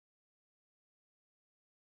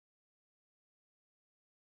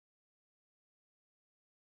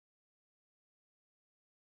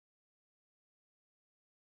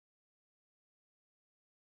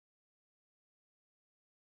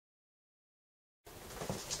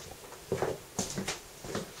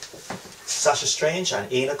Sacha Strange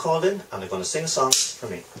and Eanna called in, and they're going to sing a song for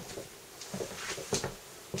me.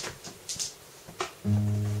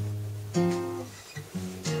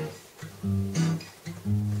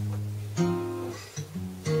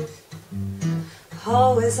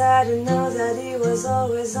 Always had to know that it was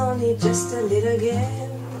always only just a little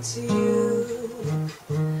game to you.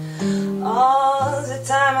 All the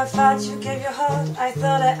time I thought you gave your heart, I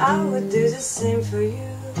thought that I would do the same for you.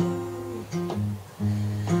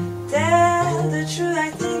 Tell the truth,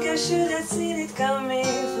 I think I should have seen it coming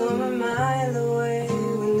from a mile away.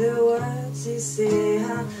 When the words you say,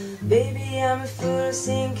 baby, I'm a fool,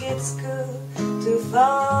 think it's cool to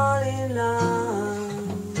fall in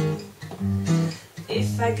love.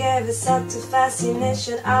 If I gave a thought to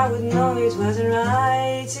fascination, I would know it wasn't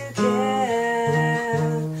right to care.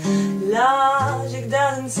 Logic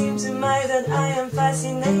doesn't seem to mind that I am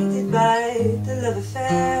fascinated by the love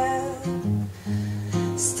affair.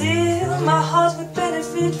 Still, my heart would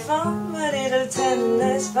benefit from a little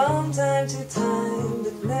tenderness from time to time.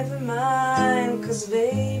 But never mind, 'cause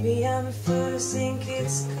baby, I'm a fool, think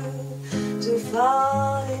it's cool to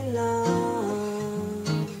fall in love.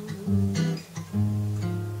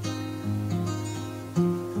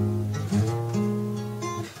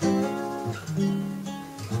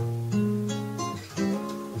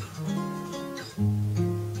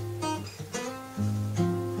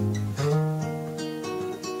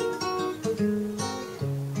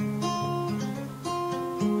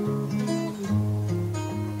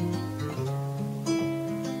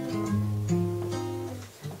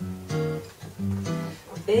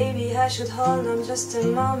 Baby, I should hold on just a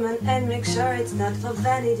moment and make sure it's not for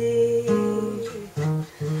vanity.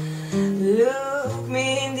 Look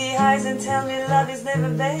me in the eyes and tell me love is never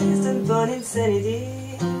based upon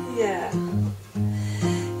insanity. Yeah.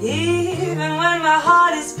 Even when my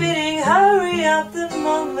heart is beating, hurry up, the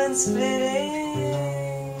moment's fleeting.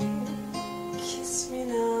 Kiss me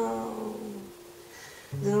now,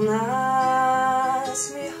 don't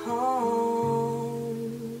ask me home.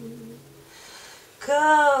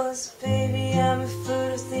 'Cause baby, I'm a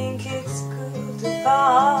fool, think it's cool to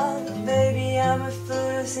fall. Baby, I'm a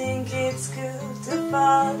fool, think it's cool to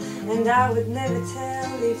fall. And I would never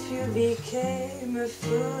tell if you became a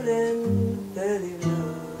fool and fell in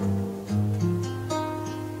love.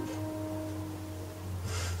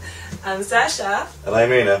 I'm Sacha. And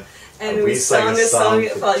I'm Eanna. And we sang a song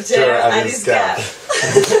about Jer and his Gaff.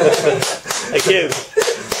 Thank you.